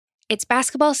It's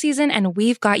basketball season, and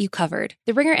we've got you covered.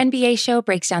 The Ringer NBA Show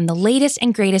breaks down the latest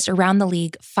and greatest around the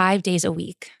league 5 days a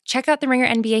week. Check out The Ringer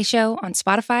NBA Show on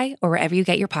Spotify or wherever you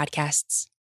get your podcasts.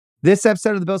 This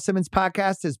episode of the Bill Simmons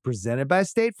Podcast is presented by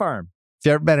State Farm. If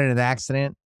you've ever been in an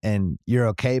accident and you're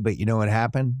okay, but you know what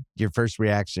happened, your first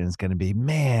reaction is going to be,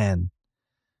 man,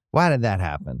 why did that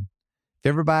happen? If you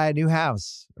ever buy a new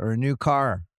house or a new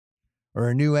car or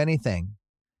a new anything,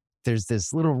 there's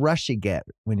this little rush you get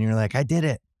when you're like, I did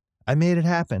it. I made it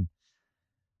happen.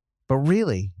 But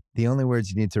really, the only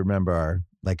words you need to remember are,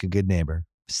 like a good neighbor,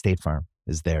 State Farm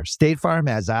is there. State Farm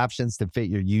has options to fit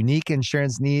your unique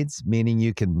insurance needs, meaning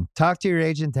you can talk to your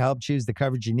agent to help choose the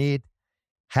coverage you need,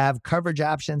 have coverage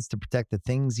options to protect the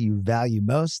things you value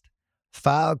most,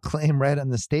 file a claim right on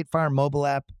the State Farm mobile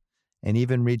app, and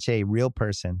even reach a real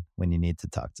person when you need to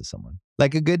talk to someone.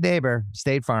 Like a good neighbor,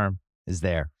 State Farm is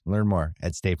there. Learn more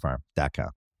at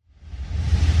statefarm.com.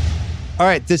 All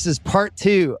right, this is part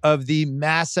 2 of the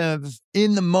massive,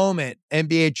 in the moment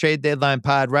NBA trade deadline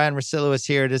pod. Ryen Russillo is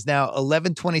here. It is now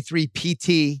 11:23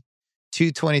 PT,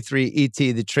 2:23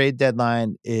 ET. The trade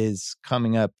deadline is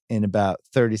coming up in about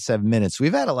 37 minutes.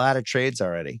 We've had a lot of trades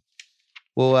already.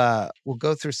 We'll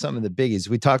go through some of the biggies.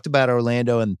 We talked about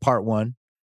Orlando in part 1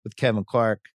 with Kevin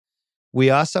Clark. We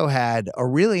also had a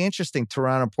really interesting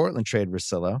Toronto-Portland trade,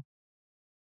 Russillo.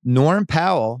 Norman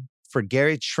Powell for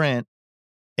Gary Trent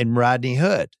and Rodney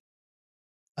Hood.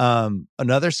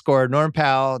 Another score, Norman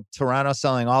Powell, Toronto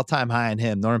selling all-time high on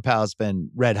him. Norman Powell's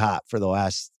been red hot for the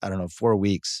last, 4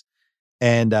 weeks.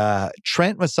 And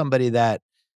Trent was somebody that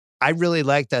I really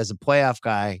liked as a playoff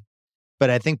guy,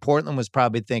 but I think Portland was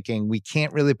probably thinking, we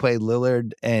can't really play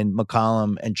Lillard and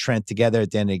McCollum and Trent together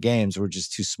at the end of games. We're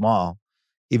just too small,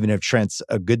 even if Trent's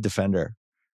a good defender.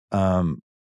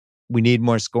 We need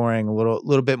more scoring, a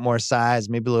little bit more size,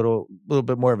 maybe a little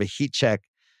bit more of a heat check.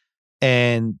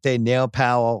 And they nail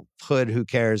Powell. Hood, who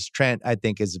cares? Trent, I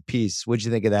think, is a piece. What'd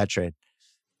you think of that trade?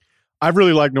 I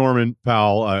really like Norman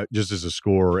Powell just as a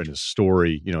scorer and a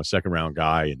story, second round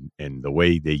guy, and the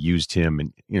way they used him.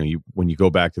 And, when you go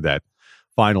back to that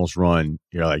finals run,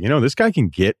 you're like, this guy can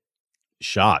get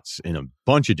shots in a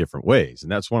bunch of different ways.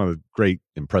 And that's one of the great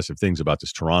impressive things about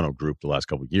this Toronto group the last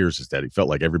couple of years, is that it felt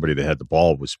like everybody that had the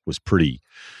ball was pretty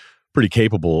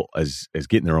capable as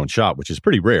getting their own shot, which is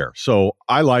pretty rare. So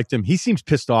I liked him. He seems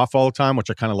pissed off all the time, which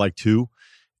I kind of like too.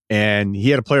 And he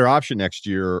had a player option next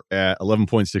year at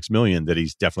 $11.6 million that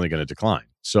he's definitely going to decline.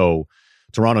 So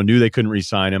Toronto knew they couldn't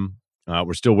re-sign him.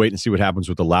 We're still waiting to see what happens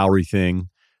with the Lowry thing.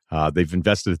 They've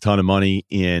invested a ton of money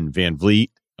in Van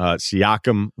Vliet,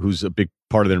 Siakam, who's a big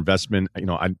part of their investment.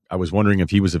 I was wondering if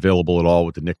he was available at all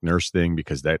with the Nick Nurse thing,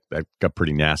 because that got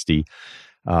pretty nasty.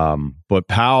 But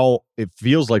Powell, it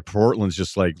feels like Portland's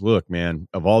just like, look, man,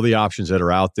 of all the options that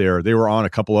are out there, they were on a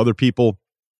couple other people,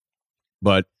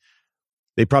 but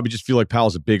they probably just feel like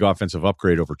Powell's a big offensive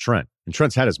upgrade over Trent. And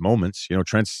Trent's had his moments.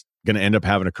 Trent's going to end up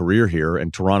having a career here,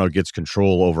 and Toronto gets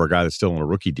control over a guy that's still on a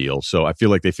rookie deal. So I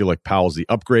feel like they feel like Powell's the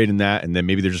upgrade in that, and then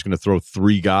maybe they're just going to throw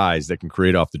 3 guys that can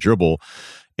create off the dribble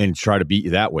and try to beat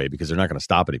you that way, because they're not going to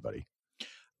stop anybody.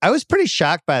 I was pretty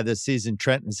shocked by this season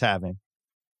Trent is having.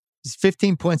 He's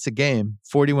 15 points a game,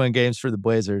 41 games for the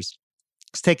Blazers.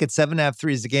 He's taking 7.5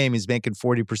 threes a game. He's making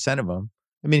 40% of them.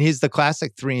 I mean, he's the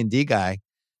classic 3-and-D guy.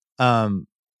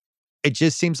 It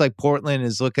just seems like Portland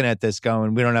is looking at this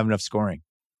going, we don't have enough scoring.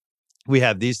 We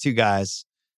have these 2 guys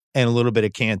and a little bit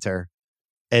of Cantor,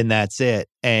 and that's it.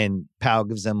 And Powell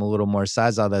gives them a little more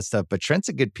size, all that stuff. But Trent's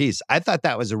a good piece. I thought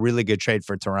that was a really good trade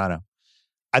for Toronto.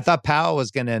 I thought Powell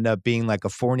was going to end up being like a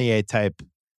Fournier type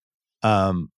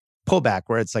pullback,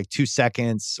 where it's like 2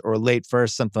 seconds or late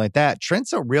first, something like that.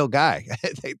 Trent's a real guy.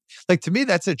 Like, to me,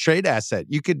 that's a trade asset.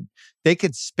 They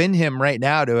could spin him right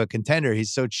now to a contender.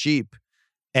 He's so cheap.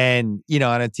 And,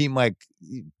 on a team like,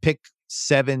 pick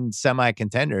 7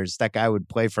 semi-contenders, that guy would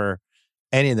play for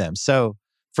any of them. So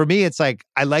for me, it's like,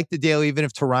 I like the deal, even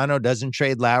if Toronto doesn't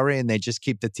trade Lowry and they just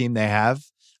keep the team they have.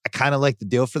 I kind of like the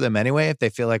deal for them anyway. If they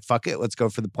feel like, fuck it, let's go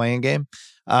for the playing game.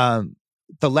 The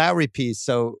Lowry piece.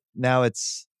 So now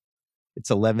it's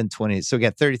 11:20. So we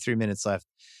got 33 minutes left.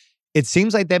 It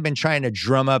seems like they've been trying to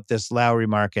drum up this Lowry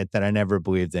market that I never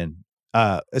believed in.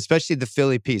 Especially the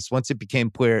Philly piece. Once it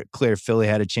became clear Philly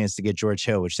had a chance to get George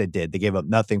Hill, which they did. They gave up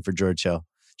nothing for George Hill.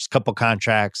 Just a couple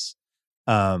contracts,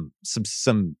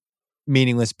 some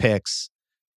meaningless picks,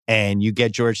 and you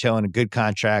get George Hill in a good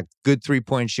contract, good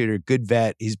 3-point shooter, good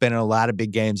vet. He's been in a lot of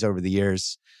big games over the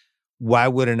years. Why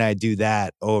wouldn't I do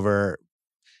that over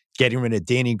getting rid of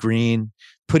Danny Green,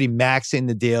 putting Max in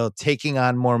the deal, taking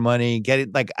on more money,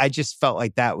 I just felt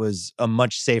like that was a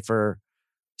much safer,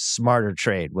 smarter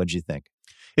trade. What'd you think?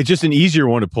 It's just an easier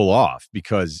one to pull off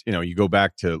because, you go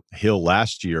back to Hill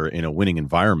last year in a winning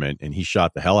environment and he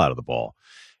shot the hell out of the ball.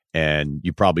 And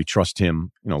you probably trust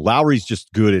him. Lowry's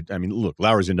just good at, look,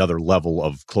 Lowry's another level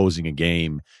of closing a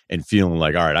game and feeling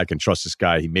like, all right, I can trust this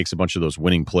guy. He makes a bunch of those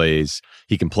winning plays.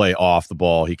 He can play off the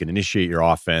ball. He can initiate your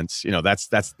offense. That's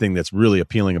the thing that's really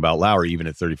appealing about Lowry, even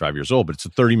at 35 years old. But it's a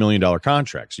 $30 million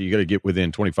contract. So you got to get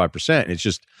within 25%.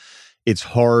 And it's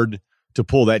hard to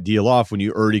pull that deal off when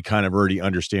you already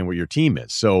understand what your team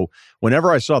is. So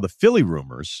whenever I saw the Philly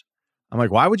rumors, I'm like,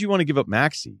 why would you want to give up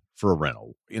Maxey for a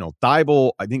rental?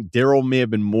 Thibault, I think Daryl may have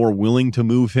been more willing to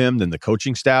move him than the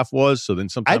coaching staff was. So then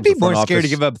sometimes I'd be more scared to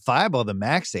give up Thibault than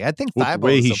Maxey. I think Thibault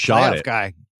is a playoff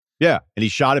guy. Yeah, and he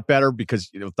shot it better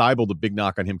because, Thibault, the big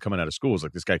knock on him coming out of school was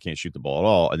like, this guy can't shoot the ball at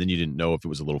all. And then you didn't know if it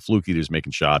was a little fluky that he was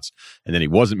making shots. And then he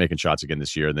wasn't making shots again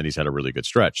this year. And then he's had a really good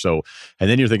stretch. So, and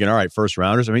then you're thinking, all right, first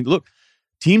rounders. Look,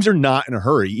 teams are not in a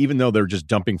hurry, even though they're just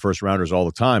dumping first rounders all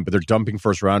the time, but they're dumping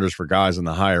first rounders for guys on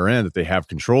the higher end that they have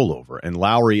control over. And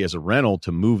Lowry as a rental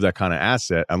to move that kind of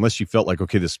asset, unless you felt like,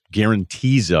 okay, this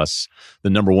guarantees us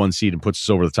the number one seed and puts us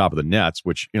over the top of the Nets,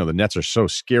 which, the Nets are so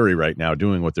scary right now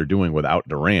doing what they're doing without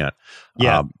Durant.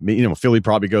 Yeah. Philly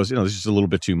probably goes, this is a little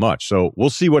bit too much. So we'll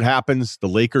see what happens. The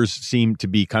Lakers seem to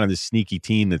be kind of this sneaky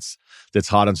team that's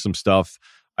hot on some stuff.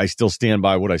 I still stand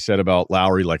by what I said about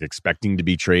Lowry, like expecting to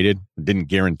be traded. Didn't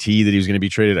guarantee that he was going to be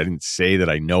traded. I didn't say that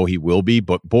I know he will be,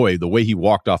 but boy, the way he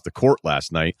walked off the court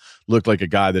last night looked like a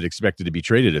guy that expected to be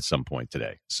traded at some point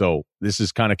today. So this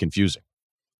is kind of confusing.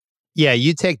 Yeah,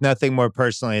 you take nothing more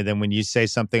personally than when you say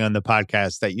something on the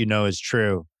podcast that you know is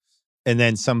true, and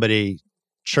then somebody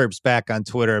chirps back on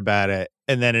Twitter about it,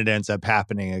 and then it ends up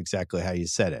happening exactly how you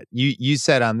said it. You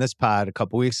said on this pod a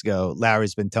couple weeks ago,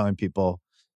 Lowry's been telling people,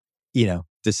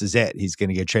 this is it. He's going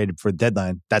to get traded before the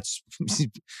deadline. That's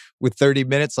with 30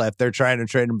 minutes left. They're trying to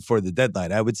trade him before the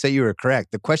deadline. I would say you were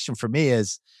correct. The question for me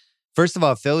is, first of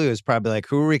all, Philly was probably like,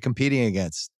 who are we competing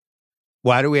against?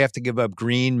 Why do we have to give up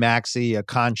Green, Maxey, a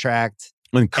contract?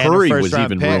 When Curry was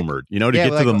even rumored, to get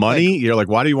to the money, you're like,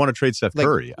 why do you want to trade Seth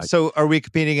Curry? So are we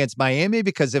competing against Miami?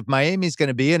 Because if Miami's going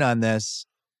to be in on this,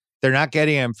 they're not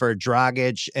getting him for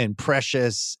Dragic and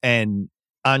Precious and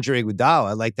Andre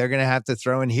Iguodala. Like, they're going to have to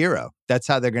throw in Hero. That's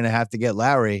how they're going to have to get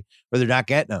Lowry, or they're not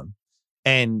getting him.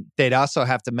 And they'd also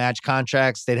have to match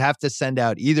contracts. They'd have to send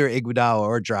out either Iguodala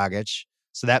or Dragic.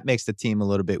 So that makes the team a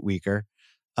little bit weaker.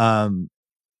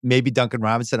 Maybe Duncan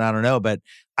Robinson, I don't know. But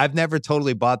I've never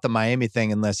totally bought the Miami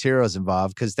thing unless Hero's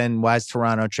involved, because then why is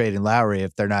Toronto trading Lowry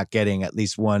if they're not getting at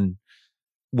least one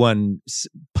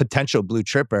potential blue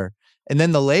chipper? And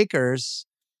then the Lakers,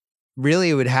 really,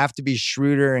 it would have to be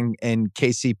Schroeder and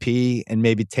KCP and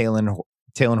maybe Taylor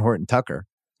Horton Tucker.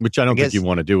 Which I don't think you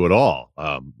want to do at all.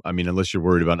 Unless you're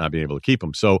worried about not being able to keep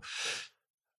him. So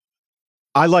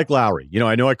I like Lowry.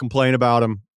 I know I complain about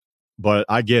him, but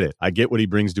I get it. I get what he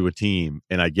brings to a team,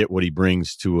 and I get what he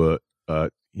brings to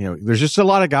there's just a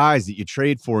lot of guys that you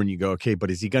trade for and you go, okay, but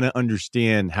is he going to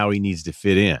understand how he needs to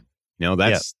fit in?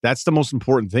 That's the most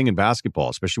important thing in basketball,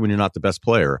 especially when you're not the best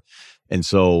player. And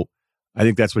so I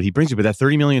think that's what he brings you. But that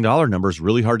 $30 million number is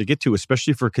really hard to get to,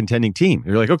 especially for a contending team.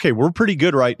 You're like, okay, we're pretty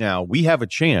good right now. We have a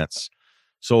chance.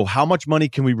 So how much money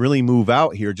can we really move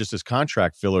out here just as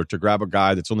contract filler to grab a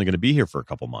guy that's only going to be here for a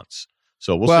couple months?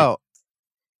 So we'll see.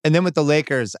 And then with the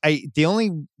Lakers, the only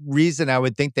reason I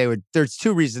would think there's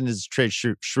two reasons to trade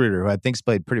Schroeder, who I think's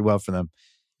played pretty well for them.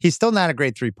 He's still not a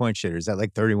great 3-point shooter. He's at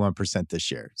like 31% this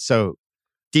year. So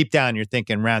deep down, you're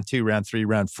thinking round 2, round 3,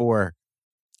 round 4,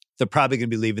 they're probably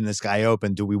going to be leaving this guy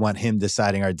open. Do we want him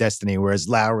deciding our destiny? Whereas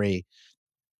Lowry,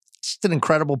 just an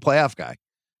incredible playoff guy.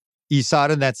 You saw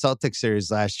it in that Celtics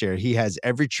series last year. He has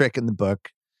every trick in the book.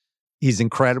 He's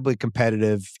incredibly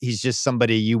competitive. He's just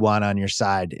somebody you want on your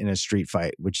side in a street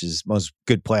fight, which is most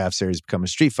good playoff series become a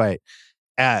street fight.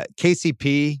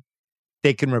 KCP,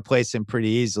 they can replace him pretty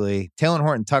easily. Taylor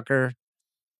Horton Tucker,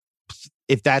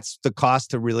 if that's the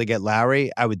cost to really get Lowry,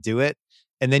 I would do it.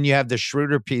 And then you have the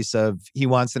Schroeder piece of he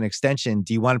wants an extension.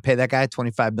 Do you want to pay that guy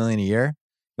 $25 million a year?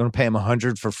 You want to pay him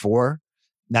 $100 for 4,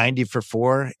 $90 for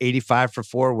 4, $85 for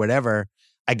 4, whatever?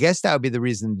 I guess that would be the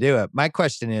reason to do it. My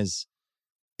question is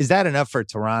that enough for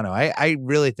Toronto? I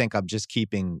really think I'm just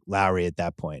keeping Lowry at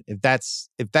that point. If that's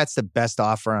the best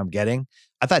offer I'm getting.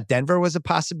 I thought Denver was a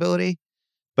possibility,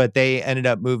 but they ended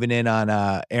up moving in on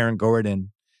Aaron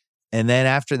Gordon. And then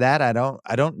after that, I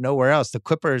don't know where else. The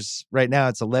Clippers right now,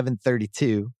 it's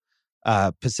 11:32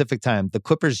 Pacific time. The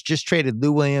Clippers just traded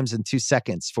Lou Williams in 2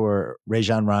 seconds for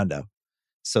Rajon Rondo,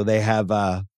 so they have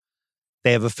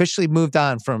officially moved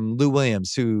on from Lou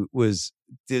Williams, who was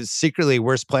the secretly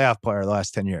worst playoff player the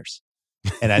last 10 years.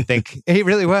 And I think he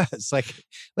really was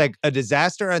like a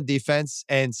disaster on defense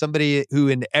and somebody who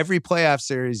in every playoff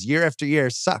series year after year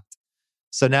sucked.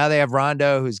 So now they have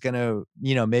Rondo, who's going to,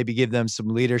 maybe give them some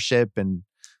leadership and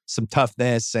some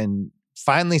toughness, and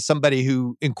finally somebody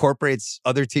who incorporates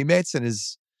other teammates in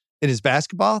his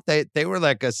basketball. They were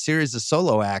like a series of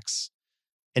solo acts,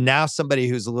 and now somebody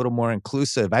who's a little more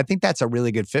inclusive. I think that's a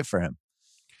really good fit for him.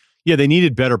 Yeah, they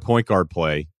needed better point guard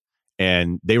play,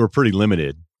 and they were pretty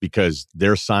limited because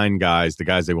their signed guys, the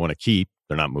guys they want to keep,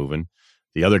 they're not moving.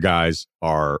 The other guys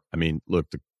are, look,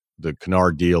 the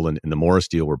Kennard deal and the Morris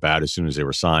deal were bad as soon as they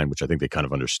were signed, which I think they kind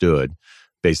of understood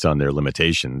based on their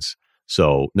limitations.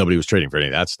 So nobody was trading for any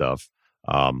of that stuff.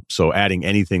 So adding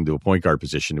anything to a point guard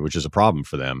position, which is a problem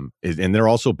for them. And they're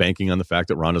also banking on the fact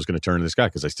that Rondo's going to turn into this guy,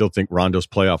 because I still think Rondo's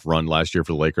playoff run last year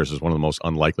for the Lakers is one of the most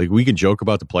unlikely. We can joke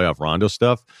about the playoff Rondo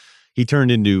stuff. He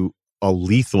turned into a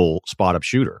lethal spot-up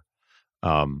shooter.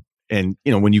 And,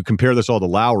 when you compare this all to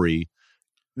Lowry,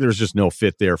 there's just no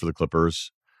fit there for the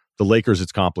Clippers. The Lakers,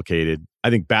 it's complicated. I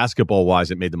think basketball-wise,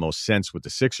 it made the most sense with the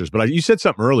Sixers. But you said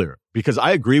something earlier, because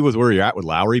I agree with where you're at with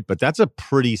Lowry, but that's a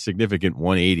pretty significant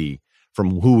 180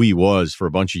 from who he was for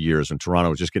a bunch of years when Toronto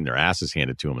was just getting their asses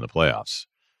handed to him in the playoffs.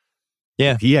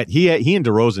 Yeah. He and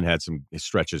DeRozan had some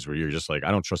stretches where you're just like,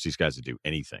 I don't trust these guys to do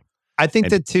anything. I think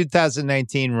the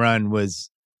 2019 run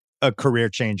was a career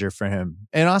changer for him.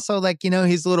 And also,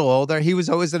 he's a little older. He was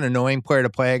always an annoying player to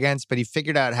play against, but he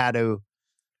figured out how to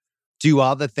do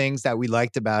all the things that we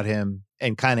liked about him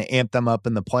and kind of amp them up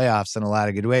in the playoffs in a lot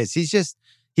of good ways.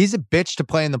 He's a bitch to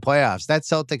play in the playoffs. That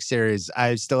Celtics series,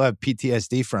 I still have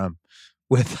PTSD from,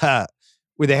 with where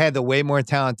they had the way more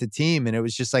talented team, and it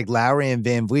was just like Lowry and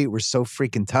Van Vliet were so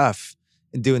freaking tough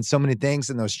and doing so many things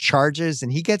in those charges.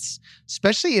 And he gets,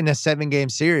 especially in a 7-game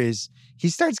series, he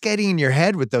starts getting in your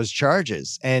head with those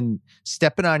charges and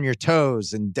stepping on your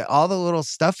toes and all the little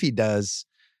stuff he does,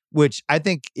 which I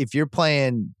think if you're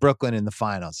playing Brooklyn in the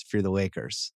finals, if you're the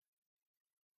Lakers,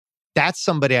 that's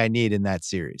somebody I need in that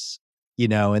series,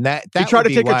 and that he tried would to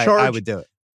be take why a charge I would do it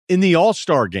in the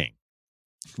All-Star game,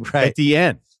 right at the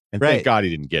end. And right. Thank God he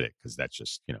didn't get it, because that's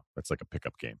just, that's like a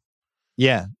pickup game.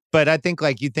 Yeah. But I think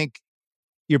you think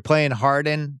you're playing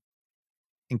Harden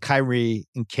and Kyrie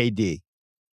and KD,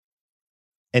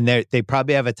 and they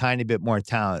probably have a tiny bit more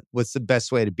talent. What's the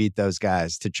best way to beat those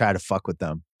guys? To try to fuck with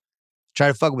them. Try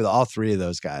to fuck with all three of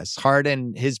those guys.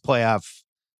 Harden, his playoff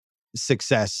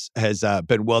success has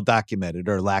been well documented,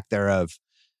 or lack thereof.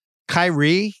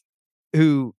 Kyrie,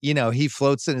 who, he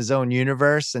floats in his own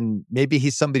universe, and maybe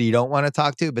he's somebody you don't want to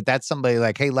talk to, but that's somebody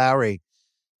like, hey, Lowry,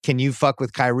 can you fuck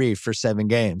with Kyrie for 7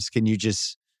 games? Can you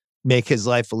just make his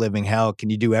life a living hell?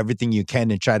 Can you do everything you can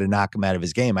to try to knock him out of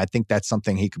his game? I think that's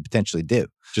something he could potentially do.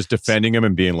 Just defending him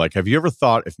and being like, have you ever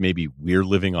thought if maybe we're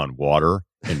living on water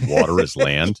and water is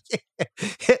land?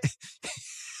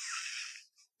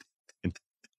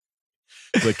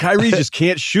 Like, Kyrie just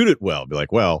can't shoot it well. Be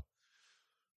like, well.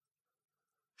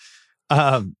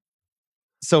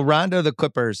 So Rondo, the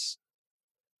Clippers,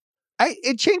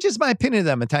 it changes my opinion of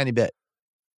them a tiny bit,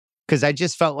 because I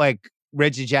just felt like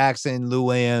Reggie Jackson, Lou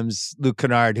Williams, Luke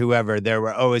Kennard, whoever, they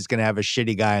were always going to have a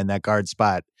shitty guy in that guard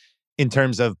spot. In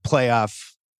terms of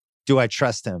playoff, do I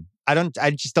trust him?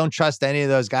 I just don't trust any of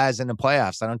those guys in the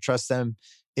playoffs. I don't trust them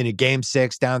in a game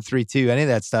 6, down 3-2, any of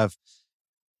that stuff.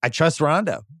 I trust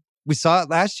Rondo. We saw it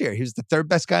last year. He was the 3rd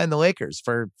best guy in the Lakers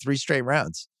for 3 straight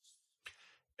rounds.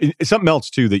 Something else,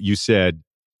 too, that you said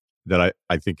that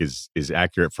I think is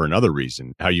accurate for another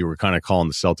reason, how you were kind of calling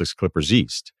the Celtics Clippers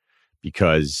East,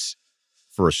 because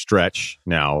for a stretch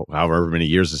now, however many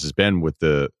years this has been with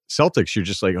the Celtics, you're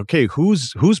just like, okay,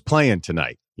 who's playing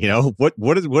tonight? What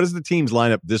is the team's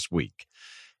lineup this week?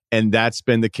 And that's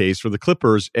been the case for the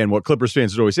Clippers. And what Clippers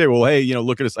fans would always say, well, hey,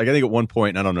 look at us. Like, I think at one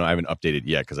point, and I don't know, I haven't updated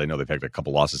yet because I know they've had a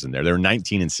couple losses in there. They were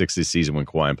 19-6 this season when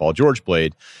Kawhi and Paul George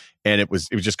played. And it was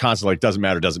just constantly like, doesn't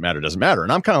matter.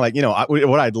 And I'm kind of like,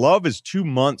 what I'd love is 2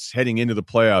 months heading into the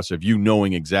playoffs of you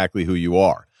knowing exactly who you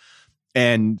are.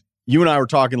 And you and I were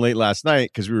talking late last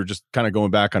night because we were just kind of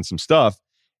going back on some stuff.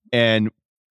 And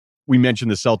we mentioned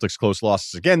the Celtics' close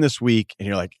losses again this week. And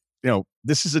you're like,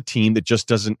 this is a team that just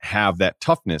doesn't have that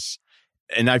toughness.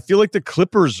 And I feel like the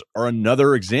Clippers are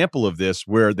another example of this,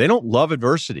 where they don't love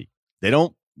adversity.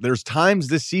 There's times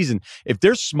this season, if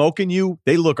they're smoking you,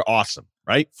 they look awesome,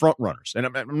 right? Front runners.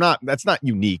 And that's not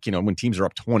unique. When teams are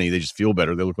up 20, they just feel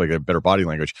better. They look like a better body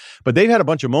language. But they've had a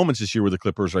bunch of moments this year where the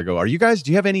Clippers, I go, do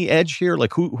you have any edge here?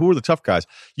 Like, who are the tough guys?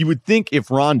 You would think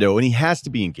if Rondo, and he has to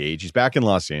be engaged, he's back in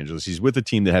Los Angeles, he's with a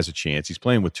team that has a chance, he's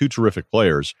playing with 2 terrific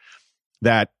players,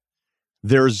 that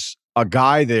there's a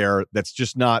guy there that's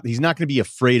just he's not going to be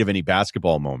afraid of any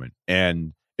basketball moment.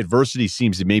 And adversity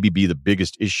seems to maybe be the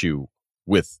biggest issue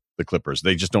with the Clippers.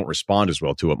 They just don't respond as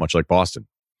well to it, much like Boston.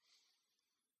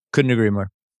 Couldn't agree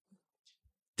more.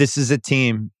 This is a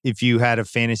team, if you had a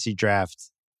fantasy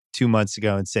draft 2 months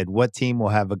ago and said, what team will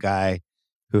have a guy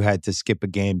who had to skip a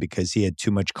game because he had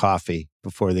too much coffee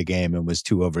before the game and was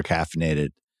too over-caffeinated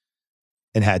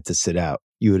and had to sit out,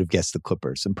 you would have guessed the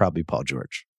Clippers and probably Paul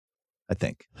George, I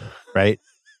think, right?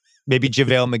 Maybe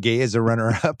JaVale McGee is a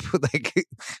runner-up. Like,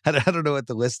 I don't know what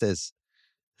the list is.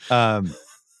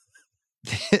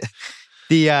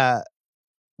 The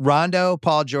Rondo,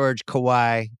 Paul George,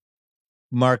 Kawhi,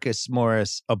 Marcus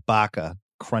Morris, Ibaka,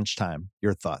 crunch time.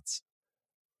 Your thoughts?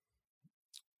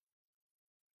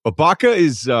 Ibaka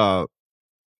is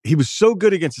he was so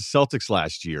good against the Celtics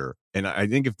last year, and I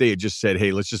think if they had just said,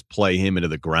 "Hey, let's just play him into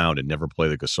the ground and never play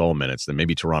the Gasol minutes," then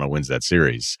maybe Toronto wins that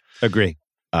series. Agree.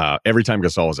 Every time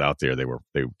Gasol was out there, they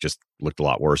just looked a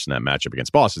lot worse in that matchup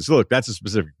against Boston. So look, that's a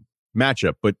specific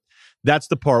matchup, but that's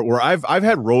the part where I've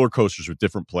had roller coasters with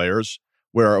different players.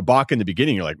 Where Ibaka in the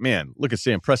beginning, you're like, man, look at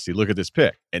Sam Presti, look at this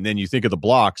pick. And then you think of the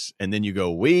blocks, and then you go,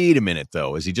 wait a minute,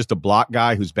 though. Is he just a block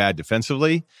guy who's bad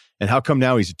defensively? And how come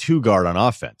now he's a 2-guard on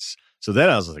offense? So then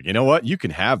I was like, you know what? You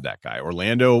can have that guy.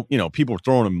 Orlando, people are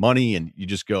throwing him money, and you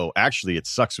just go, actually, it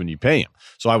sucks when you pay him.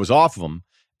 So I was off of him.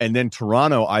 And then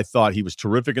Toronto, I thought he was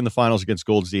terrific in the finals against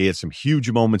Golden State. He had some huge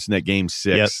moments in that game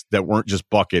 6 that weren't just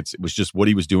buckets. It was just what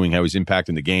he was doing, how he was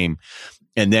impacting the game.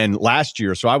 And then last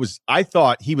year, I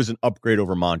thought he was an upgrade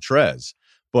over Montrez,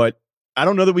 but I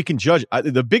don't know that we can judge.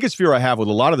 The biggest fear I have with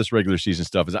a lot of this regular season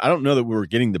stuff is I don't know that we were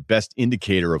getting the best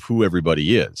indicator of who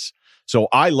everybody is. So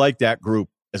I like that group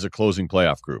as a closing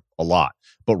playoff group a lot.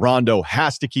 But Rondo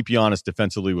has to keep you honest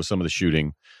defensively with some of the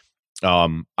shooting.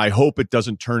 I hope it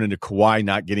doesn't turn into Kawhi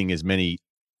not getting as many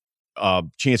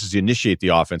chances to initiate the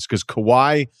offense, because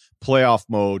Kawhi playoff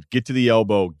mode, get to the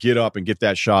elbow, get up and get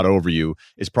that shot over you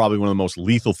is probably one of the most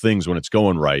lethal things when it's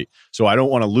going right. So I don't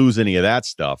want to lose any of that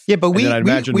stuff. Yeah, but I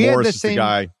imagine Morris is the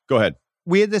guy. Go ahead.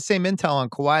 We had the same intel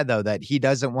on Kawhi, though, that he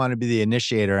doesn't want to be the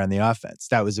initiator on the offense.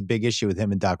 That was a big issue with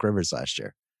him and Doc Rivers last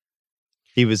year.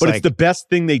 But it's the best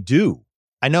thing they do.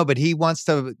 I know, but he wants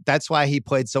to. That's why he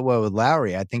played so well with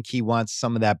Lowry. I think he wants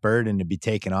some of that burden to be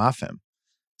taken off him.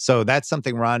 So that's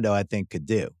something Rondo, I think, could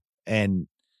do. And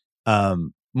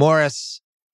Morris,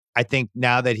 I think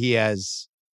now that he has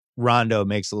Rondo,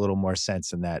 makes a little more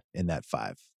sense in that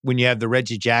 5. When you have the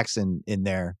Reggie Jackson in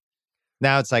there,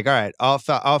 now it's like, all right, all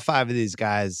 5 of these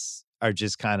guys are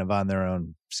just kind of on their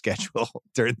own schedule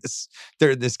during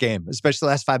this game, especially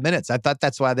the last 5 minutes. I thought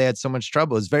that's why they had so much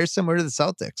trouble. It's very similar to the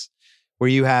Celtics, where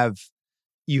you have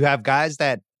guys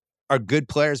that are good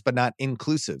players but not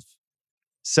inclusive.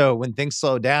 So when things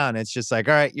slow down, it's just like,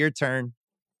 all right, your turn.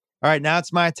 All right, now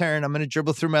it's my turn. I'm going to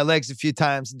dribble through my legs a few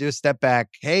times and do a step back.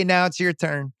 Hey, now it's your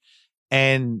turn.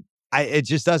 And it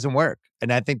just doesn't work.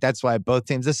 And I think that's why both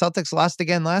teams, the Celtics lost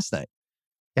again last night.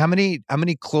 How many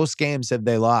close games have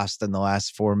they lost in the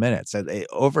last 4 minutes? Are they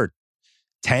over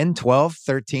 10, 12,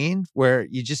 13, where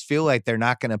you just feel like they're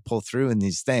not going to pull through in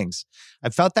these things. I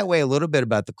felt that way a little bit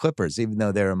about the Clippers, even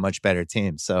though they're a much better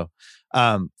team. So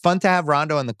fun to have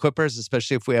Rondo on the Clippers,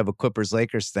 especially if we have a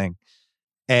Clippers-Lakers thing.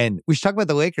 And we should talk about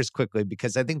the Lakers quickly,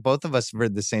 because I think both of us have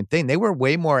heard the same thing. They were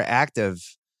way more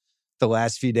active the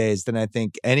last few days than I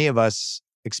think any of us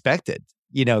expected,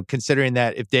 considering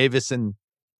that if Davis and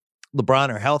LeBron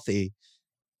are healthy,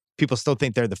 people still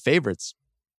think they're the favorites.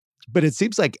 But it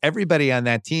seems like everybody on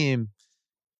that team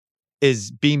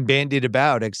is being bandied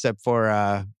about except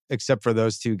for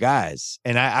those 2 guys.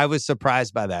 And I was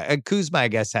surprised by that. And Kuzma, I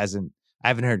guess, I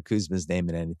haven't heard Kuzma's name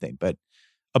in anything, but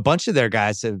a bunch of their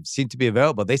guys have seemed to be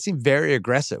available. They seem very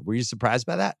aggressive. Were you surprised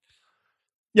by that?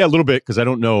 Yeah, a little bit, because I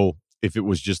don't know if it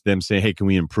was just them saying, hey, can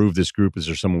we improve this group? Is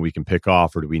there someone we can pick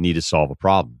off, or do we need to solve a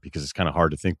problem? Because it's kind of hard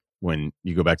to think when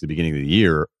you go back to the beginning of the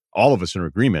year, all of us are in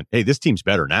agreement, hey, this team's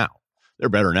better now. They're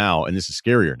better now, and this is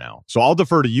scarier now. So I'll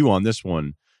defer to you on this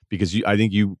one, because I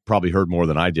think you probably heard more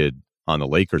than I did on the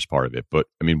Lakers part of it. But,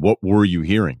 I mean, what were you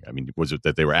hearing? I mean, was it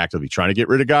that they were actively trying to get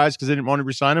rid of guys because they didn't want to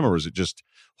re-sign them, or was it just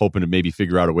hoping to maybe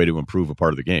figure out a way to improve a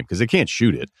part of the game? Because they can't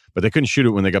shoot it, but they couldn't shoot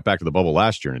it when they got back to the bubble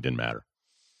last year, and it didn't matter.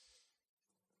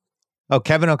 Oh,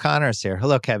 Kevin O'Connor is here.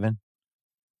 Hello, Kevin.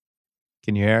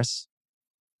 Can you hear us?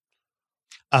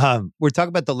 We're talking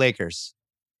about the Lakers.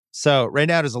 So right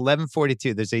now it is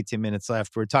 11:42. There's 18 minutes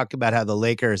left. We're talking about how the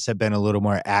Lakers have been a little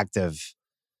more active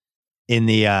in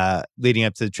the leading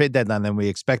up to the trade deadline than we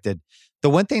expected. The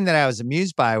one thing that I was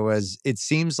amused by was it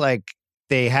seems like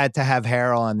they had to have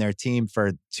Harrell on their team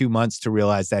for 2 months to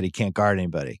realize that he can't guard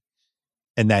anybody.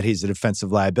 and that he's a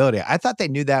defensive liability. I thought they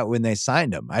knew that when they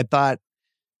signed him. I thought,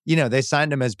 they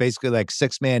signed him as basically like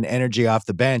 6-man energy off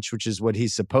the bench, which is what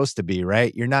he's supposed to be,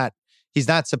 right? He's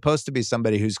not supposed to be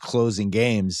somebody who's closing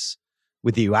games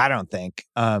with you, I don't think.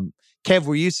 Kev,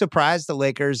 were you surprised the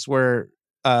Lakers were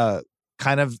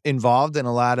kind of involved in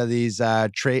a lot of these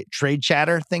trade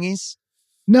chatter thingies?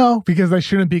 No, because they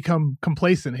shouldn't become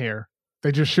complacent here.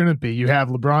 They just shouldn't be. You have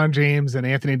LeBron James and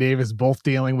Anthony Davis both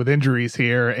dealing with injuries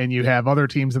here, and you have other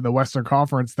teams in the Western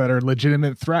Conference that are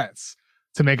legitimate threats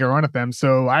to make a run at them.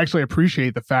 So I actually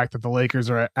appreciate the fact that the Lakers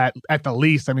are at the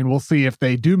least. I mean, we'll see if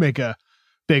they do make a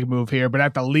big move here, but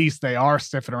at the least they are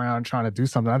stiffing around trying to do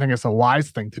something. I think it's a wise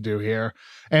thing to do here.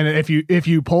 And if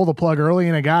you pull the plug early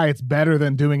in a guy, it's better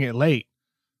than doing it late.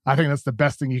 I think that's the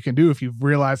best thing you can do. If you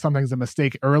realize something's a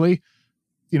mistake early,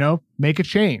 make a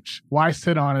change. Why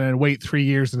sit on it and wait 3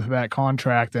 years into that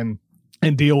contract and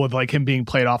deal with like him being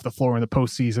played off the floor in the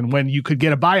postseason when you could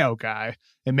get a buyout guy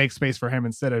and make space for him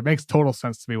instead? It makes total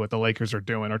sense to me what the Lakers are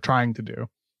doing or trying to do.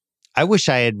 I wish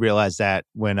I had realized that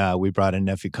when we brought in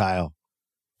nephew Kyle.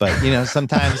 But,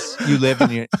 sometimes you live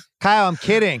in Kyle, I'm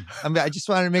kidding. I just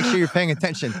wanted to make sure you're paying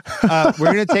attention.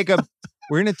 We're going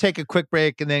to take a quick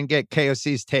break and then get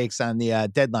KOC's takes on the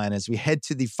deadline as we head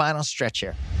to the final stretch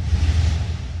here.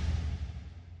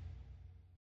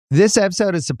 This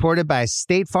episode is supported by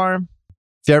State Farm.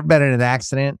 If you've ever been in an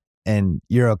accident and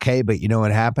you're okay, but you know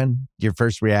what happened, your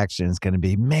first reaction is going to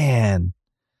be, man,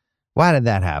 why did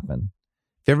that happen?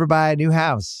 If you ever buy a new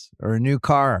house or a new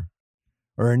car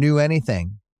or a new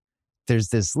anything, there's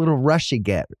this little rush you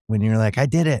get when you're like, I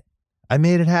did it. I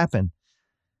made it happen.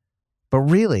 But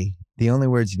really, the only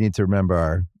words you need to remember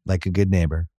are, like a good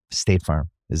neighbor, State Farm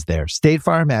is there. State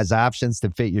Farm has options to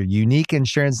fit your unique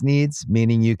insurance needs,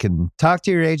 meaning you can talk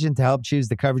to your agent to help choose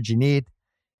the coverage you need,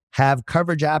 have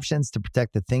coverage options to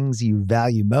protect the things you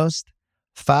value most,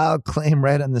 file a claim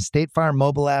right on the State Farm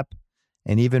mobile app,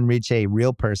 and even reach a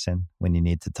real person when you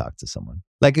need to talk to someone.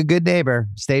 Like a good neighbor,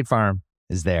 State Farm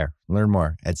is there. Learn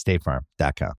more at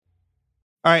statefarm.com.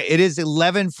 All right, it is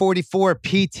 11:44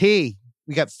 PT.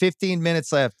 We got 15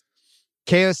 minutes left.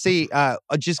 KOC,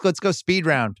 let's go speed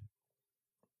round.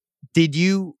 Did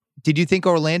you think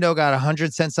Orlando got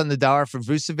 100 cents on the dollar for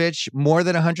Vucevic? More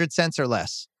than 100 cents or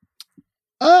less?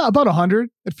 About 100.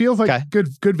 It feels like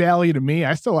good value to me.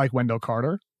 I still like Wendell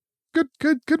Carter.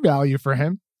 Good value for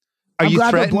him. Are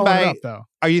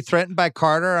you threatened by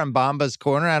Carter on Bamba's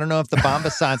corner? I don't know if the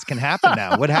Bamba Sans can happen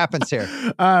now. What happens here?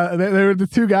 They're the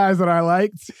two guys that I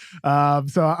liked.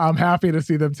 So I'm happy to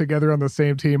see them together on the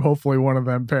same team. Hopefully one of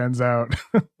them pans out.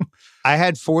 I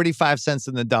had 45 cents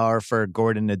in the dollar for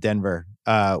Gordon to Denver.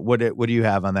 What do you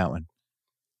have on that one?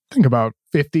 I think about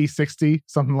 50, 60,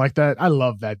 something like that. I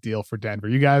love that deal for Denver.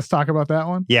 You guys talk about that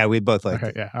one? Yeah, we both liked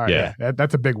it. Yeah, all right. Yeah.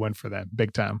 That's a big win for them.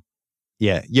 Big time.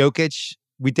 Yeah. Jokic,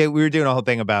 we were doing a whole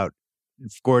thing about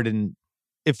if Gordon,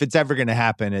 if it's ever going to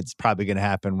happen, it's probably going to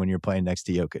happen when you're playing next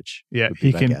to Jokic. Yeah,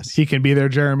 he can be their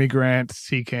Jeremy Grant.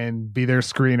 He can be their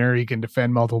screener. He can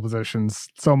defend multiple positions.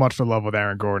 So much to love with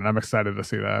Aaron Gordon. I'm excited to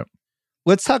see that.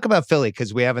 Let's talk about Philly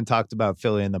because we haven't talked about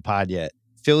Philly in the pod yet.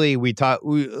 Philly, we a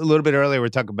little bit earlier, we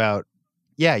talked about,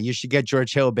 you should get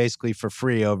George Hill basically for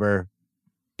free over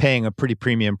paying a pretty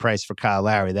premium price for Kyle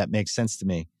Lowry. That makes sense to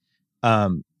me.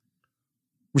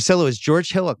 Russillo, is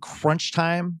George Hill a crunch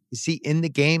time? Is he in the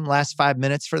game last 5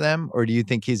 minutes for them, or do you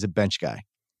think he's a bench guy?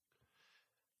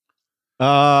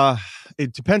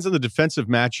 It depends on the defensive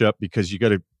matchup because you got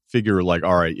to figure like,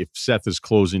 all right, if Seth is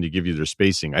closing to give you their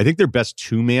spacing. I think their best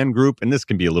two-man group, and this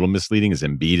can be a little misleading, is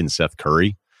Embiid and Seth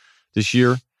Curry this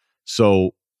year.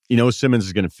 So, Simmons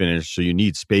is going to finish, so you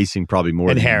need spacing probably more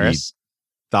than Harris.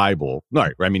 Thibault.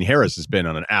 Right. I mean, Harris has been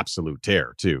on an absolute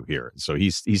tear too here. So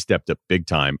he's stepped up big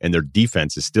time, and their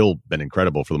defense has still been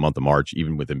incredible for the month of March,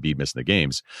 even with Embiid missing the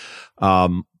games.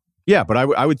 But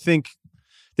I would think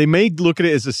they may look at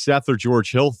it as a Seth or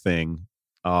George Hill thing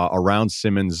around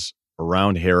Simmons,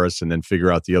 around Harris, and then figure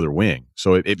out the other wing.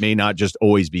 So it may not just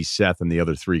always be Seth and the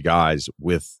other three guys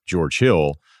with George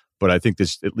Hill, but I think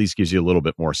this at least gives you a little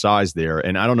bit more size there.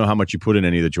 And I don't know how much you put in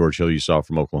any of the George Hill you saw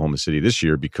from Oklahoma City this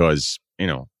year because, they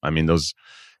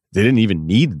didn't even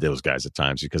need those guys at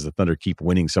times because the Thunder keep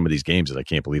winning some of these games that I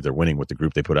can't believe they're winning with the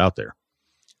group they put out there.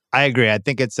 I agree. I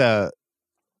think it's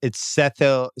Seth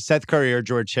Curry or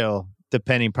George Hill,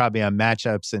 depending probably on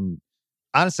matchups and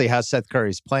honestly how Seth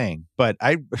Curry's playing. But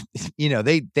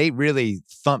they really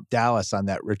thumped Dallas on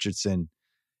that Richardson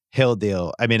Curry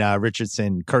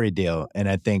deal. And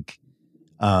I think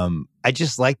I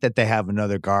just like that they have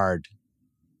another guard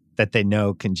that they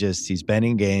know he's been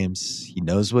in games. He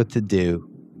knows what to do.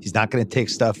 He's not going to take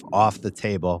stuff off the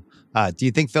table. Do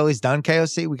you think Philly's done,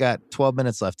 KOC? We got 12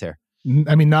 minutes left here.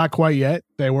 I mean, not quite yet.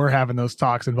 They were having those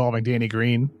talks involving Danny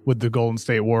Green with the Golden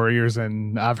State Warriors,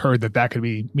 and I've heard that could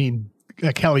mean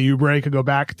Kelly Oubre could go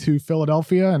back to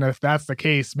Philadelphia, and if that's the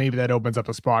case, maybe that opens up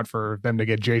a spot for them to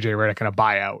get JJ Redick in a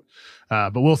buyout.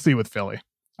 But we'll see with Philly.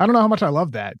 I don't know how much I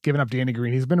love that, giving up Danny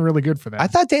Green. He's been really good for them. I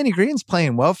thought Danny Green's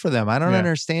playing well for them. I don't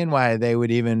understand why they would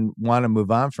even want to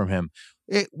move on from him.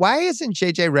 Why isn't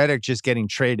JJ Redick just getting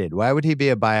traded? Why would he be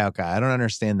a buyout guy? I don't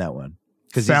understand that one.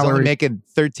 Because he's only making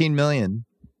 $13 million.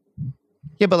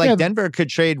 Yeah, but Denver could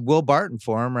trade Will Barton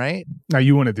for him, right? No,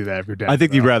 you want to do that if you're Denver. I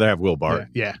think you'd rather have Will Barton.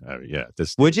 Yeah.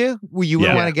 Would you? You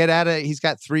wouldn't want to get out of? He's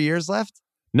got 3 years left.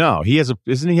 No, he has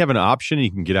Doesn't he have an option? He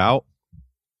can get out.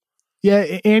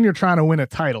 Yeah, and you're trying to win a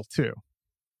title too.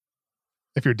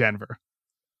 If you're Denver.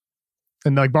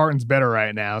 And Barton's better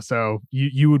right now, so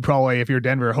you would probably, if you're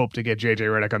Denver, hope to get JJ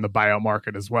Redick on the buyout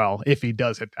market as well, if he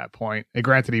does hit that point. And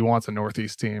granted, he wants a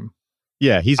Northeast team.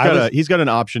 Yeah, he's got an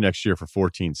option next year for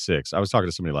 14.6. I was talking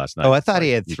to somebody last night. Oh, I thought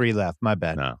he had 3 left. My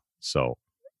bad. No, so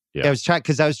yeah, I was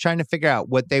trying to figure out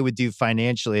what they would do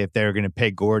financially if they were going to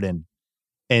pay Gordon,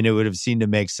 and it would have seemed to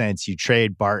make sense. You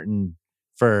trade Barton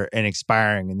for an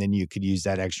expiring, and then you could use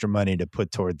that extra money to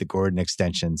put toward the Gordon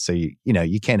extension. So you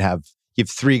can't have. You have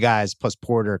 3 guys plus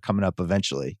Porter coming up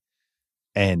eventually.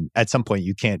 And at some point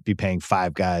you can't be paying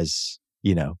 5 guys,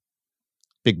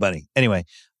 big money. Anyway,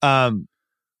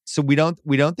 so we don't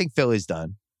think Philly's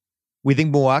done. We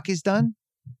think Milwaukee's done.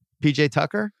 PJ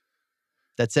Tucker.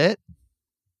 That's it.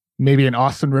 Maybe an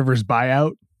Austin Rivers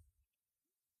buyout.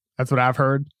 That's what I've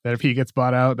heard. That if he gets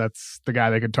bought out, that's the guy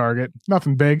they could target.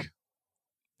 Nothing big.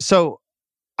 So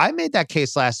I made that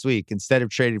case last week. Instead of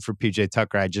trading for PJ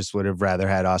Tucker, I just would have rather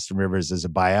had Austin Rivers as a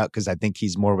buyout because I think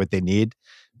he's more what they need.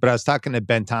 But I was talking to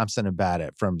Ben Thompson about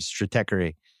it from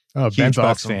Stratechery. Oh, huge Ben's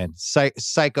Bucks awesome. fan,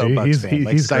 psycho Bucks fan,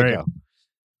 he's psycho. great.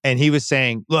 And he was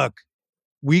saying, look,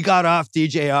 we got off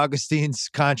DJ Augustine's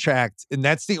contract, and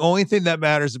that's the only thing that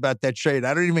matters about that trade.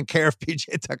 I don't even care if PJ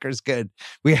Tucker's good.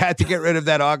 We had to get rid of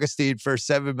that Augustine for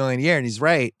 $7 million a year, and he's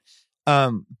right.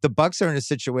 The Bucks are in a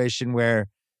situation where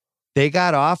they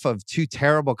got off of 2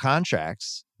 terrible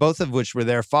contracts, both of which were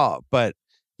their fault. But,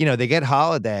 they get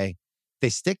Holiday. They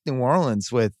stick New Orleans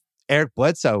with Eric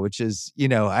Bledsoe, which is,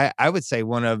 I would say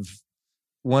one of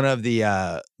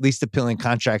the least appealing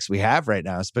contracts we have right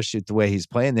now, especially with the way he's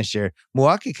playing this year.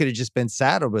 Milwaukee could have just been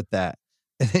saddled with that.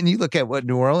 And then you look at what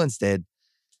New Orleans did.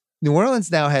 New Orleans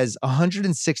now has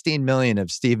 $116 million of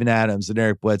Steven Adams and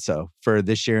Eric Bledsoe for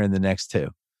this year and the next 2.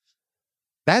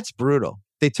 That's brutal.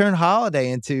 They turn Holiday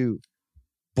into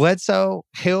Bledsoe,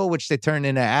 Hill, which they turned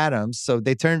into Adams. So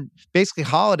they turned basically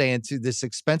Holiday into this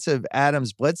expensive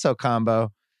Adams-Bledsoe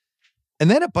combo.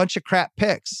 And then a bunch of crap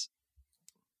picks.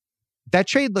 That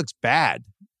trade looks bad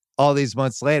all these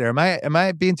months later. Am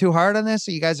I being too hard on this?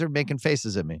 Or you guys are making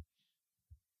faces at me?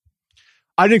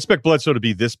 I didn't expect Bledsoe to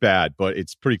be this bad, but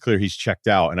it's pretty clear he's checked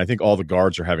out. And I think all the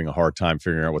guards are having a hard time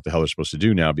figuring out what the hell they're supposed to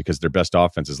do now because their best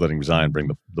offense is letting Zion bring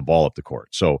the ball up the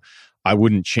court. So I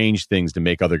wouldn't change things to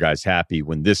make other guys happy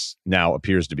when this now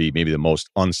appears to be maybe the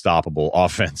most unstoppable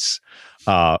offense.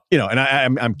 And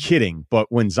I'm kidding, but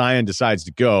when Zion decides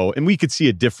to go, and we could see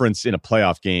a difference in a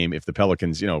playoff game if the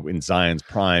Pelicans, in Zion's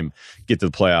prime, get to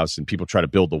the playoffs and people try to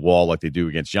build the wall like they do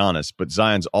against Giannis. But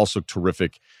Zion's also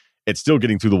terrific at still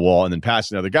getting through the wall and then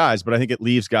passing other guys. But I think it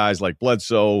leaves guys like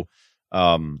Bledsoe,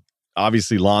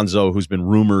 obviously Lonzo, who's been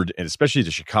rumored, and especially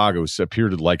to Chicago, who's appeared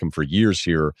to like him for years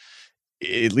here.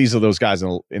 It leaves those guys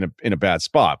in a bad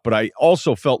spot. But I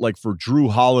also felt like for Drew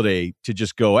Holiday to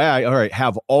just go, all right,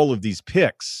 have all of these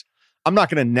picks. I'm not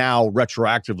going to now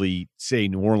retroactively say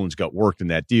New Orleans got worked in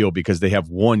that deal because they have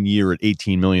 1 year at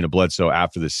 $18 million of Bledsoe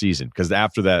after this season. Because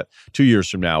after that, 2 years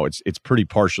from now, it's pretty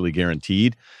partially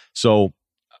guaranteed. So,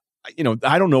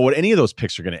 I don't know what any of those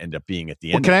picks are going to end up being at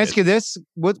the end. Can I ask you this?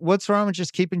 What's wrong with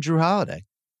just keeping Drew Holiday?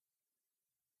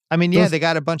 I mean, yeah, they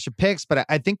got a bunch of picks, but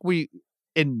I think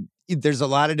there's a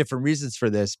lot of different reasons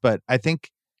for this, but I think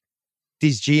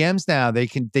these GMs now, they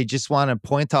just want to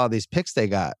point to all these picks they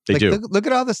got. They do. Look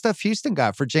at all the stuff Houston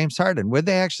got for James Harden. Where'd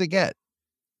they actually get?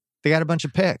 They got a bunch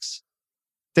of picks.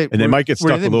 They might get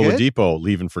stuck with Oladipo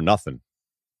leaving for nothing.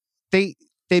 They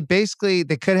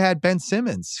could have had Ben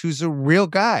Simmons, who's a real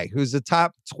guy, who's a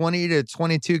top 20 to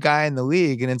 22 guy in the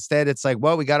league. And instead it's like,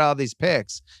 well, we got all these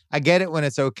picks. I get it when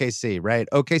it's OKC, right?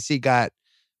 OKC got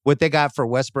what they got for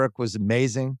Westbrook was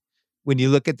amazing. When you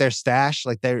look at their stash,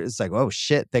 it's like, oh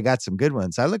shit, they got some good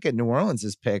ones. I look at New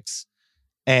Orleans' picks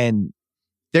and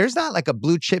there's not like a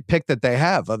blue chip pick that they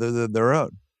have other than their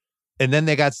own. And then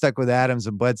they got stuck with Adams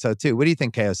and Bledsoe too. What do you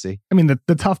think, KOC? I mean,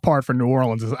 the tough part for New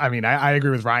Orleans is, I agree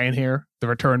with Ryan here. The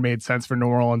return made sense for New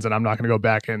Orleans, and I'm not going to go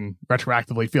back and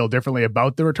retroactively feel differently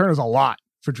about the return. Is a lot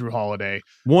for Drew Holiday.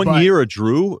 One year of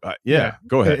Drew?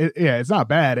 Go ahead. It's not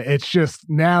bad. It's just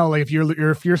now, like,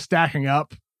 if you're stacking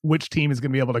up which team is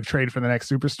going to be able to trade for the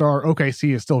next superstar,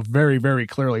 OKC is still very, very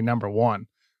clearly number one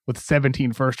with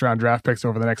 17 first-round draft picks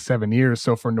over the next 7 years.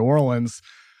 So for New Orleans,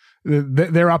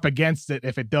 they're up against it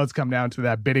if it does come down to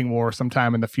that bidding war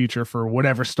sometime in the future for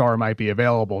whatever star might be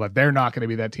available, that they're not going to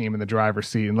be that team in the driver's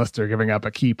seat unless they're giving up a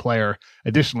key player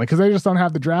additionally, because they just don't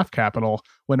have the draft capital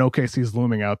when OKC's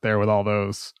looming out there with all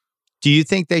those. Do you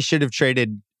think they should have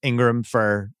traded Ingram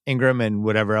and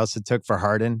whatever else it took for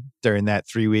Harden during that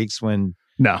 3 weeks when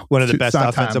one of the best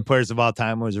offensive players of all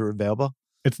time was available?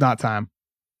 It's not time.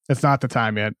 It's not the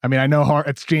time yet. I mean, I know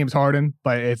it's James Harden,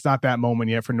 but it's not that moment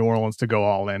yet for New Orleans to go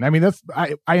all in. I mean,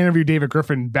 I interviewed David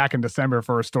Griffin back in December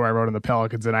for a story I wrote in the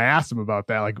Pelicans, and I asked him about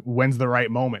that. Like, when's the right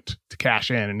moment to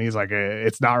cash in? And he's like,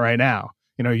 it's not right now.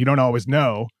 You don't always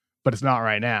know, but it's not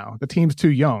right now. The team's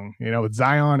too young. With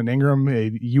Zion and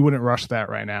Ingram, you wouldn't rush that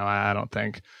right now, I don't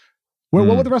think. What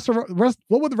would the rest of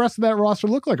that roster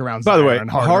look like around Zion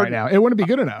and Harden right now? It wouldn't be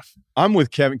good enough. I'm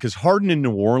with Kevin because Harden in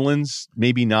New Orleans,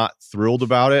 maybe not thrilled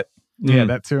about it. Yeah,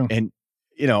 that too. And,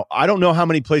 I don't know how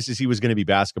many places he was going to be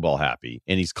basketball happy.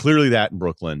 And he's clearly that in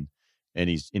Brooklyn. And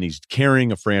he's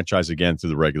carrying a franchise again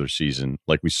through the regular season.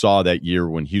 Like we saw that year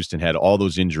when Houston had all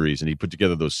those injuries and he put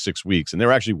together those 6 weeks and they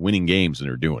were actually winning games and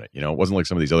they're doing it. It wasn't like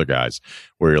some of these other guys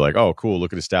where you're like, oh, cool,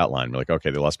 look at his stat line. We're like, okay,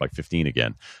 they lost by 15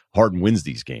 again. Harden wins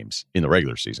these games in the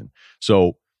regular season.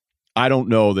 So I don't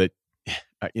know that,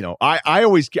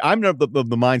 I'm of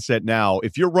the mindset now,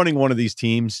 if you're running one of these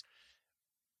teams,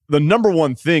 the number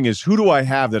one thing is who do I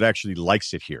have that actually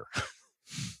likes it here?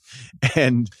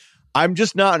 And I'm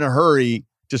just not in a hurry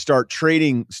to start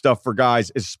trading stuff for guys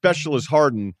as special as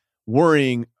Harden,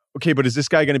 worrying, okay, but is this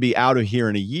guy going to be out of here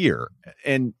in a year?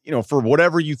 And, for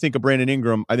whatever you think of Brandon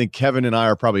Ingram, I think Kevin and I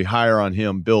are probably higher on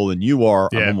him, Bill, than you are.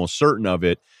 Yeah. I'm almost certain of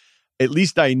it. At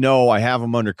least I know I have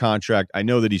him under contract. I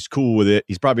know that he's cool with it.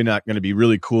 He's probably not going to be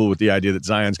really cool with the idea that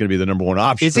Zion's going to be the number one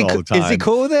option all the time. Is he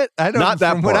cool with it? I don't. Not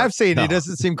that from part. What I've seen, no. He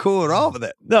doesn't seem cool at all with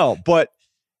it. No, but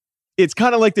it's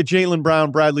kind of like the Jaylen Brown,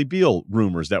 Bradley Beal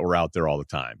rumors that were out there all the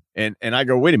time. And I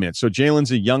go, wait a minute. So Jaylen's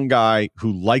a young guy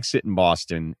who likes it in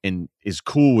Boston and is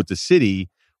cool with the city.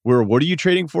 Where what are you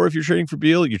trading for if you're trading for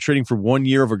Beal? You're trading for 1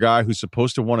 year of a guy who's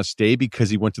supposed to want to stay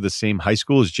because he went to the same high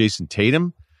school as Jason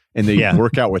Tatum and they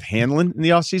work out with Hanlon in the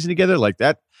offseason together like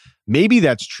that. Maybe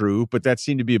that's true, but that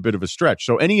seemed to be a bit of a stretch.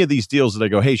 So any of these deals that I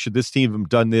go, hey, should this team have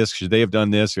done this? Should they have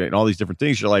done this? And all these different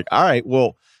things. You're like, all right,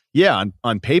 well, yeah,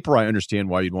 on paper, I understand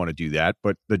why you'd want to do that.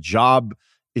 But the job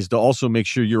is to also make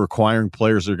sure you're acquiring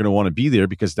players that are going to want to be there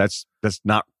because that's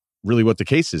not really what the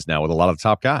case is now with a lot of the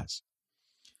top guys.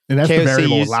 And that's the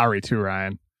variable with Lowry too,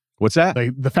 Ryan. What's that?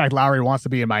 Like the fact Lowry wants to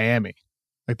be in Miami.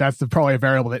 Like that's probably a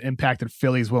variable that impacted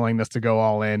Philly's willingness to go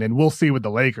all in. And we'll see with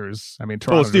the Lakers. I mean,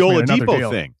 Toronto it's the Oladipo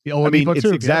thing. The Oladipo it's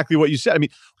exactly what you said. I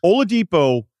mean,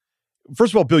 Oladipo,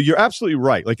 first of all, Bill, you're absolutely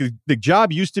right. Like the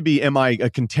job used to be, am I a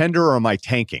contender or am I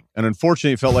tanking? And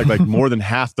unfortunately, it felt like more than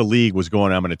half the league was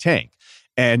going, I'm going to tank.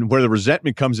 And where the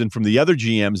resentment comes in from the other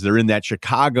GMs, they're in that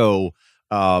Chicago,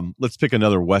 let's pick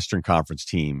another Western Conference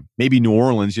team. Maybe New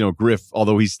Orleans, Griff,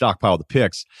 although he's stockpiled the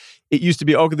picks. It used to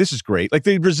be, okay, this is great. Like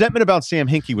the resentment about Sam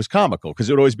Hinkie was comical because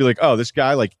it would always be like, oh, this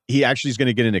guy, like he actually is going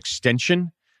to get an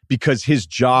extension because his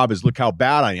job is look how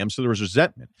bad I am. So there was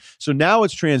resentment. So now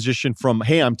it's transitioned from,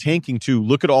 hey, I'm tanking to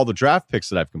look at all the draft picks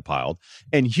that I've compiled.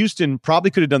 And Houston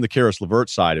probably could have done the Karis LeVert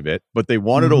side of it, but they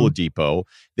wanted Oladipo.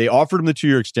 They offered him the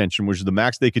 2-year extension, which is the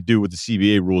max they could do with the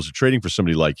CBA rules of trading for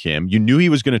somebody like him. You knew he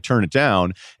was going to turn it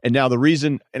down. And now the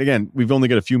reason, and again, we've only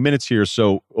got a few minutes here,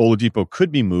 so Oladipo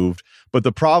could be moved. But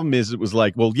the problem is it was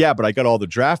like, well, yeah, but I got all the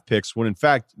draft picks when in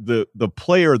fact the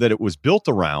player that it was built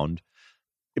around,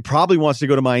 it probably wants to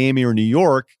go to Miami or New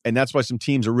York, and that's why some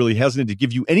teams are really hesitant to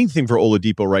give you anything for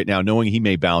Oladipo right now, knowing he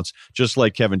may bounce, just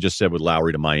like Kevin just said with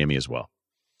Lowry to Miami as well.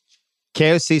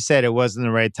 KOC said it wasn't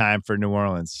the right time for New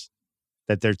Orleans,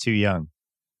 that they're too young.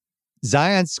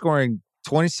 Zion's scoring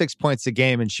 26 points a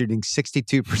game and shooting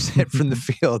 62% from the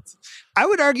field. I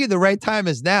would argue the right time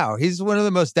is now. He's one of the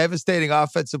most devastating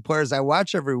offensive players I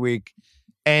watch every week,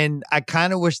 and I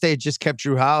kind of wish they had just kept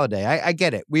Drew Holiday. I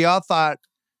get it. We all thought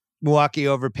Milwaukee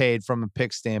overpaid from a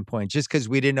pick standpoint just because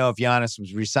we didn't know if Giannis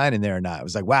was re-signing there or not. It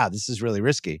was like, wow, this is really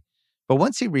risky. But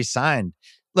once he re-signed,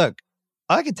 look,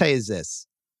 all I can tell you is this.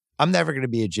 I'm never going to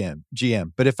be a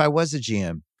GM. But if I was a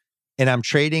GM and I'm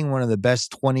trading one of the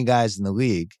best 20 guys in the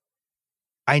league,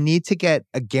 I need to get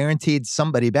a guaranteed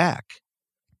somebody back.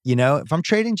 You know, if I'm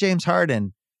trading James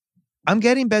Harden, I'm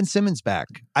getting Ben Simmons back.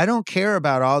 I don't care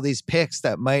about all these picks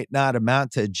that might not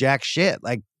amount to jack shit.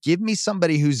 Like, give me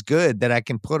somebody who's good that I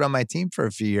can put on my team for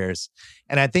a few years.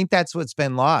 And I think that's what's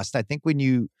been lost. I think when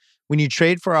you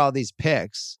trade for all these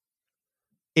picks,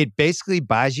 it basically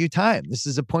buys you time. This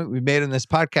is a point we've made on this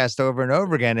podcast over and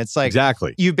over again. It's like,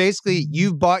 exactly.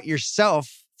 You've bought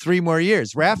yourself 3 more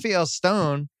years. Raphael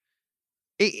Stone,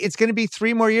 it's going to be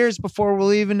 3 more years before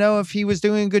we'll even know if he was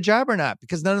doing a good job or not,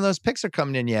 because none of those picks are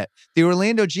coming in yet. The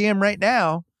Orlando GM right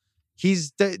now,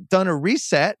 he's done a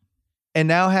reset and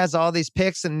now has all these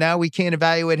picks, and now we can't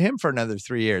evaluate him for another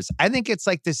 3 years. I think it's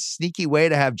like this sneaky way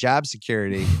to have job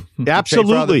security.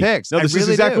 Absolutely. Picks. No, this is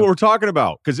exactly what we're talking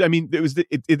about. Because I mean,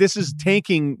 this is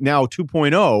tanking now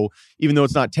 2.0, even though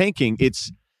it's not tanking.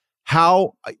 It's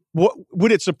what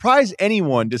would it surprise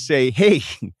anyone to say, hey,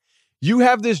 you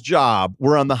have this job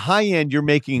where on the high end, you're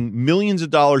making millions of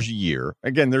dollars a year.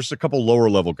 Again, there's a couple lower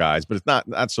level guys, but it's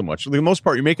not so much. For the most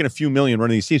part, you're making a few million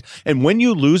running these teams. And when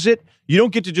you lose it, you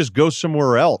don't get to just go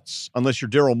somewhere else unless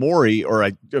you're Daryl Morey or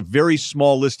a very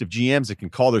small list of GMs that can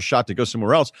call their shot to go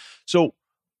somewhere else. So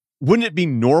wouldn't it be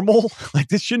normal? Like,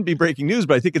 this shouldn't be breaking news,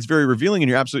 but I think it's very revealing, and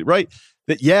you're absolutely right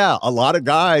that, yeah, a lot of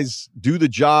guys do the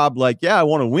job like, yeah, I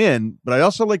want to win, but I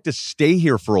also like to stay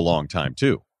here for a long time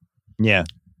too. Yeah.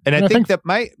 And I think that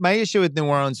my issue with New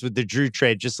Orleans with the Drew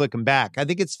trade, just looking back, I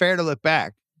think it's fair to look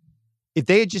back. If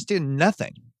they had just did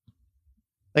nothing,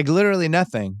 like literally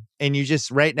nothing, and you just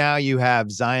right now you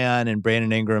have Zion and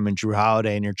Brandon Ingram and Drew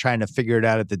Holiday, and you're trying to figure it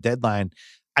out at the deadline,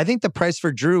 I think the price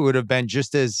for Drew would have been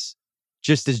just as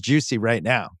juicy right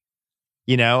now.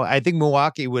 You know, I think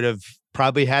Milwaukee would have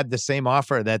probably had the same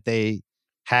offer that they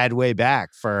had way back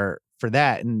for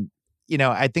that. And, you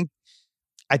know, I think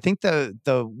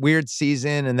the weird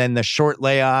season and then the short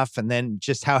layoff and then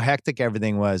just how hectic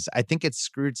everything was, I think it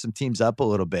screwed some teams up a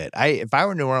little bit. If I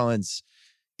were New Orleans,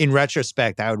 in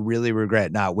retrospect, I would really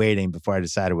regret not waiting before I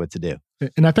decided what to do.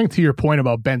 And I think to your point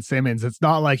about Ben Simmons, it's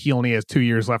not like he only has 2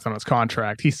 years left on his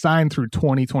contract. He signed through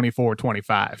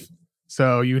 2024-25.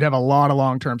 So you'd have a lot of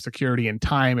long-term security and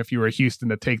time if you were Houston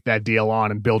to take that deal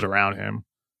on and build around him.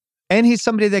 And he's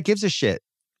somebody that gives a shit.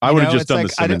 I would have just done the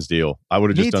Simmons deal. I would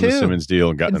have just done the Simmons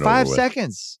deal and gotten it over with. In 5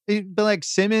 seconds. It'd be like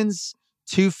Simmons,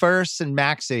 2 firsts, and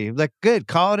Maxey. Like, good,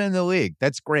 call it in the league.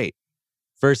 That's great.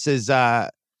 Versus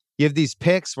you have these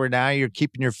picks where now you're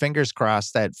keeping your fingers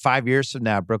crossed that 5 years from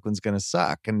now, Brooklyn's going to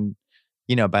suck. And,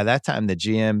 you know, by that time, the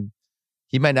GM,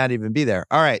 he might not even be there.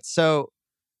 All right, so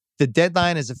the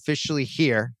deadline is officially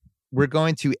here. We're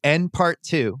going to end part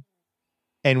 2.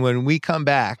 And when we come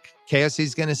back, KOC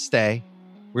is going to stay.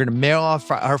 We're going to mail off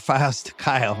our files to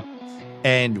Kyle,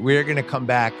 and we're going to come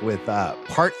back with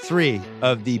part 3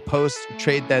 of the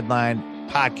post-trade deadline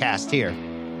podcast here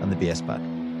on the BS Pod.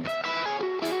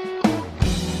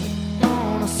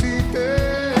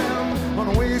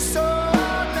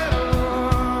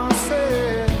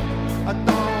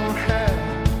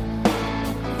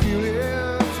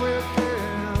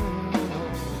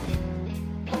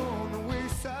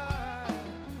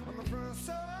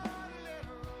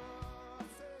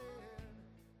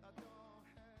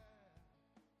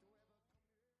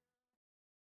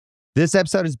 This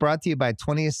episode is brought to you by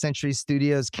 20th Century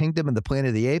Studios' Kingdom of the Planet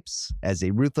of the Apes. As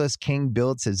a ruthless king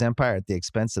builds his empire at the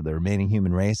expense of the remaining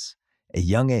human race, a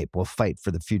young ape will fight for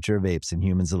the future of apes and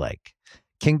humans alike.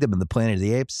 Kingdom of the Planet of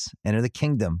the Apes. Enter the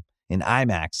kingdom in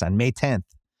IMAX on May 10th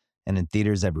and in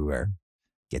theaters everywhere.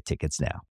 Get tickets now.